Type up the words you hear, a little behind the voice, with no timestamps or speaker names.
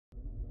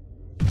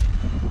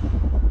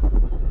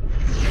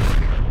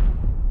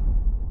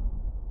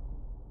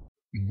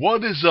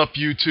What is up,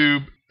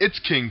 YouTube? It's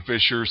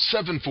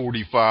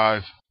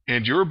Kingfisher745,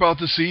 and you're about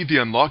to see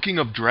the unlocking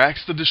of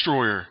Drax the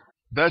Destroyer.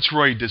 That's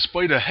right,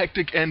 despite a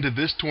hectic end to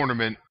this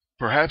tournament,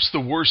 perhaps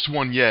the worst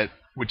one yet,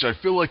 which I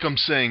feel like I'm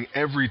saying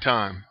every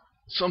time,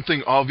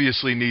 something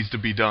obviously needs to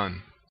be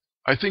done.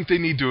 I think they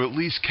need to at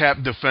least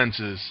cap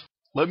defenses.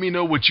 Let me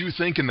know what you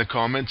think in the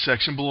comments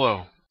section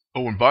below.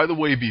 Oh, and by the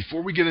way,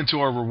 before we get into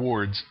our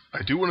rewards,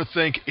 I do want to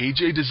thank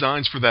AJ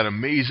Designs for that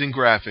amazing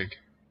graphic.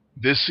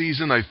 This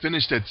season I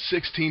finished at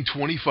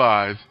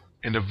 1625,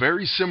 and a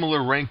very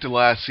similar rank to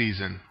last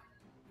season.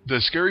 The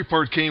scary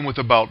part came with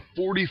about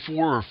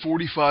 44 or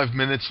 45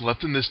 minutes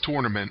left in this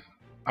tournament.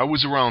 I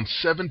was around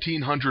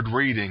 1700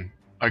 rating.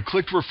 I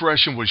clicked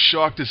refresh and was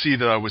shocked to see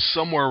that I was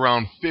somewhere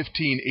around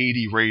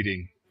 1580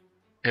 rating.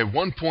 At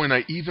one point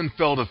I even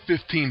fell to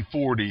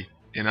 1540,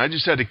 and I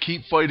just had to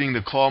keep fighting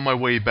to claw my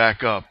way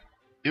back up.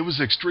 It was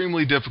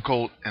extremely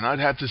difficult, and I'd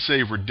have to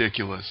say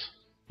ridiculous.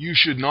 You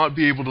should not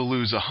be able to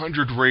lose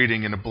 100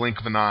 rating in a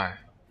blink of an eye.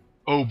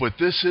 Oh, but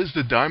this is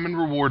the diamond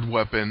reward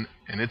weapon,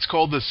 and it's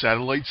called the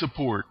Satellite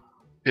Support.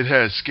 It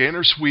has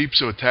scanner sweep,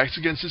 so attacks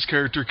against this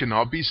character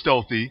cannot be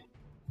stealthy.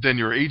 Then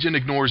your agent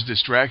ignores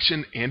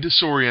distraction and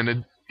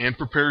disoriented, and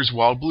prepares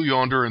Wild Blue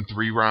Yonder in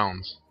 3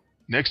 rounds.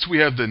 Next we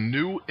have the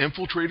new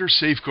Infiltrator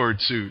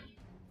Safeguard suit.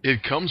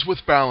 It comes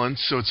with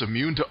balance, so it's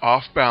immune to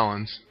off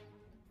balance.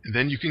 And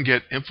then you can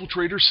get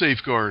Infiltrator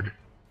Safeguard.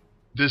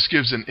 This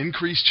gives an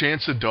increased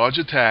chance to dodge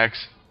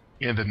attacks,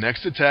 and the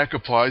next attack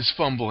applies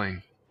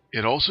fumbling.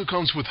 It also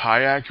comes with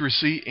high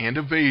accuracy and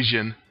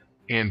evasion,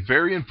 and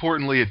very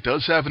importantly it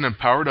does have an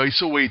empowered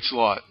ISO 8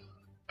 slot.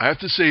 I have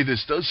to say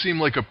this does seem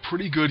like a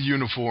pretty good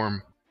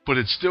uniform, but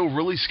it's still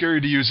really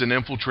scary to use an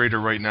Infiltrator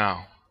right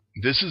now.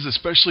 This is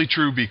especially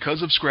true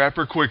because of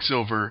Scrapper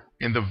Quicksilver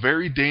and the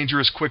very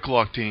dangerous Quick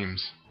Lock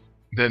teams.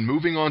 Then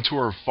moving on to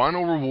our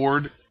final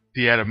reward,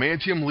 the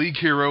Adamantium League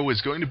hero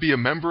is going to be a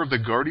member of the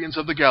Guardians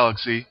of the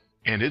Galaxy,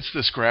 and it's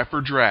the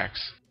Scrapper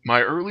Drax. My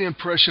early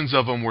impressions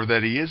of him were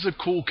that he is a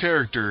cool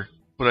character,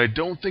 but I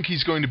don't think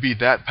he's going to be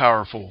that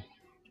powerful.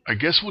 I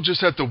guess we'll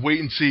just have to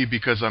wait and see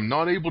because I'm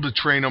not able to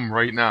train him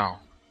right now.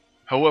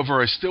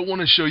 However, I still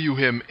want to show you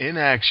him in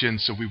action,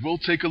 so we will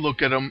take a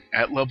look at him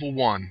at level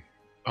 1.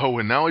 Oh,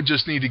 and now I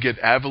just need to get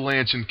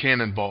Avalanche and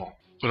Cannonball,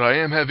 but I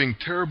am having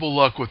terrible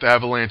luck with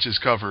Avalanche's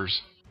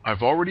covers.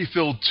 I've already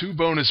filled 2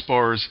 bonus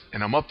bars,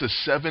 and I'm up to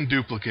 7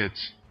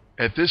 duplicates.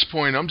 At this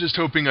point, I'm just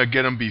hoping I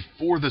get them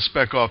before the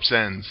Spec Ops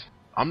ends.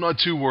 I'm not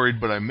too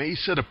worried, but I may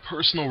set a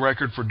personal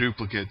record for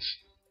duplicates.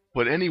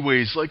 But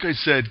anyways, like I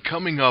said,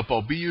 coming up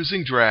I'll be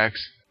using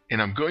Drax,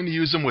 and I'm going to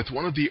use him with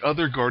one of the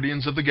other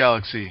Guardians of the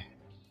Galaxy.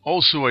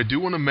 Also, I do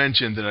want to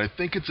mention that I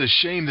think it's a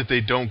shame that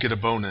they don't get a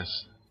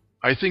bonus.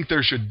 I think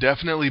there should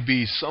definitely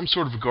be some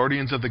sort of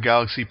Guardians of the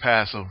Galaxy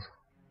passive.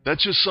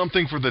 That's just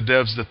something for the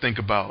devs to think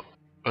about,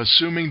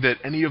 assuming that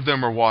any of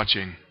them are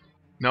watching.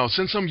 Now,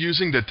 since I'm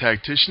using the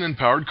Tactician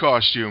Empowered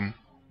costume,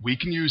 we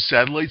can use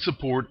Satellite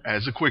Support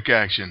as a quick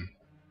action.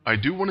 I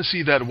do want to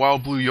see that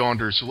Wild Blue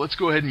Yonder, so let's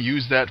go ahead and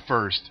use that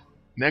first.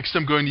 Next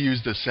I'm going to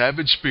use the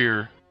Savage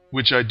Spear,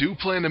 which I do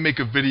plan to make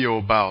a video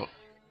about.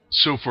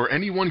 So for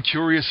anyone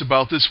curious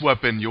about this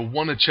weapon, you'll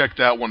want to check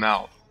that one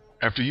out.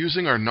 After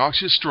using our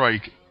Noxious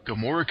Strike,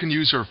 Gamora can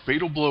use her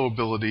Fatal Blow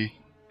ability,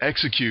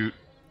 Execute,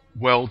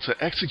 well, to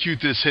execute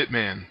this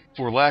hitman,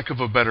 for lack of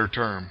a better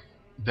term.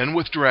 Then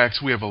with Drax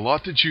we have a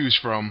lot to choose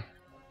from.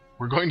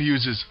 We're going to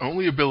use his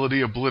only ability,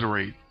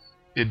 Obliterate.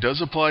 It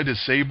does apply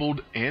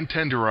Disabled and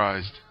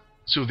Tenderized,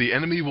 so the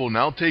enemy will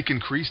now take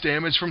increased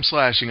damage from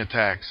slashing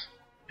attacks.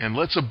 And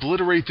let's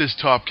obliterate this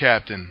top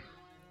captain.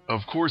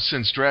 Of course,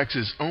 since Drax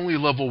is only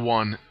level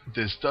 1,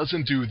 this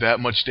doesn't do that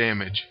much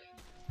damage.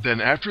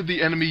 Then after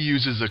the enemy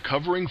uses a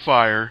covering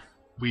fire,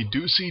 we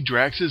do see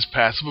Drax's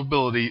passive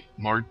ability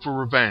marked for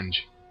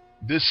Revenge.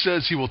 This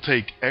says he will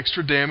take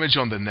extra damage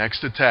on the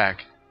next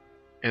attack.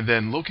 And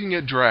then looking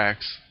at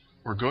Drax,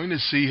 we're going to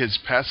see his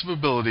passive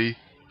ability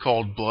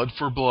called Blood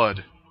for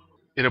Blood.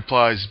 It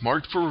applies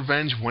Marked for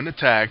Revenge when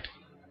attacked,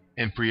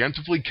 and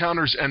preemptively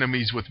counters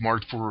enemies with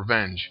Marked for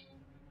Revenge.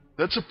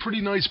 That's a pretty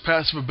nice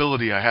passive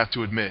ability, I have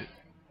to admit.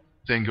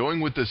 Then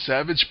going with the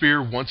Savage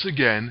Spear once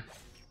again,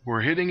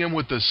 we're hitting him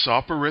with the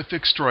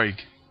Soporific Strike.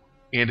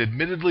 And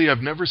admittedly I've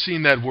never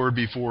seen that word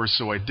before,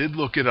 so I did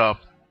look it up.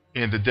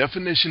 And the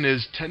definition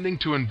is tending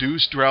to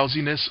induce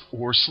drowsiness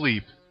or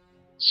sleep.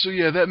 So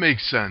yeah, that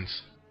makes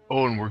sense.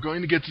 Oh, and we're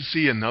going to get to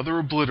see another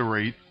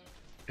Obliterate,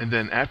 and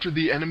then after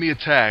the enemy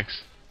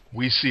attacks,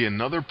 we see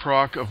another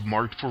proc of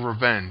Marked for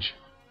Revenge.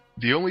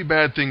 The only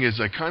bad thing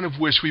is I kind of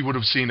wish we would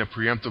have seen a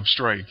Preemptive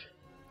Strike.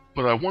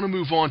 But I want to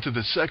move on to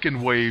the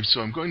second wave, so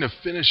I'm going to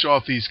finish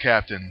off these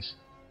captains.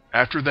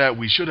 After that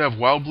we should have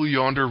Wild Blue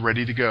Yonder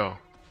ready to go.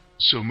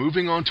 So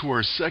moving on to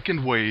our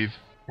second wave,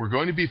 we're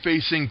going to be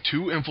facing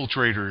 2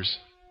 Infiltrators.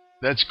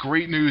 That's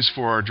great news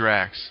for our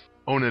Drax.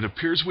 Oh, and it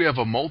appears we have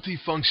a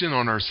multi-function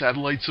on our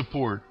Satellite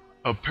Support.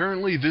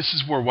 Apparently this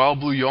is where Wild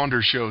Blue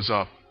Yonder shows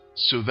up.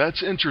 So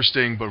that's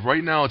interesting, but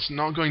right now it's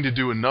not going to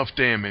do enough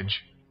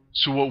damage.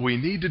 So what we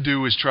need to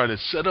do is try to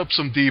set up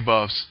some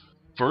debuffs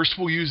First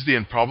we'll use the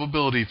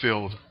improbability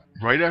field.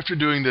 Right after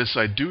doing this,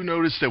 I do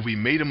notice that we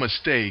made a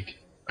mistake.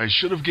 I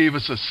should have gave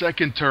us a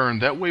second turn,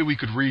 that way we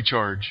could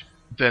recharge.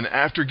 Then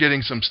after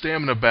getting some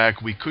stamina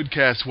back, we could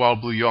cast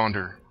Wild Blue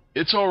Yonder.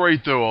 It's alright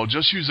though, I'll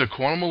just use a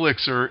Quantum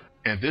Elixir,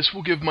 and this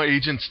will give my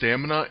agent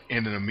stamina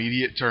and an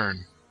immediate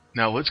turn.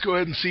 Now let's go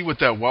ahead and see what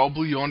that Wild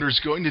Blue Yonder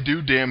is going to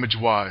do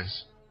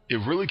damage-wise.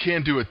 It really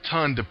can do a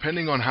ton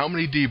depending on how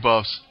many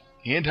debuffs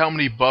and how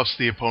many buffs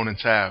the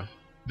opponents have.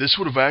 This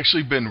would have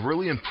actually been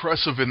really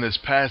impressive in this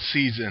past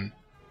season,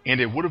 and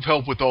it would have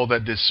helped with all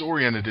that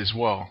disoriented as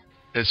well.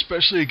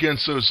 Especially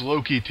against those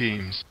Loki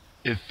teams.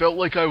 It felt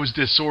like I was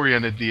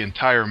disoriented the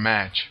entire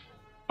match.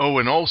 Oh,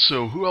 and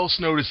also, who else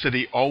noticed that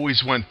he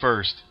always went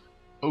first?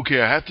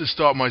 Okay, I have to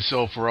stop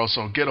myself or else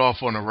I'll get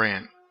off on a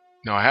rant.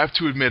 Now I have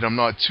to admit I'm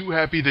not too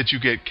happy that you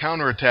get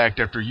counterattacked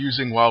after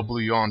using Wild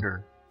Blue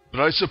Yonder.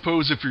 But I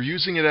suppose if you're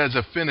using it as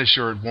a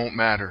finisher it won't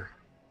matter.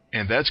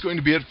 And that's going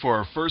to be it for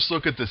our first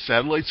look at the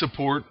satellite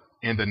support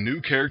and the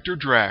new character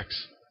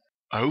Drax.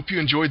 I hope you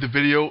enjoyed the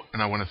video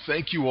and I want to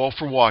thank you all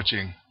for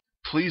watching.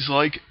 Please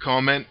like,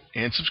 comment,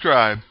 and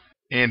subscribe.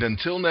 And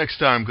until next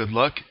time, good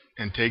luck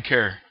and take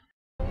care.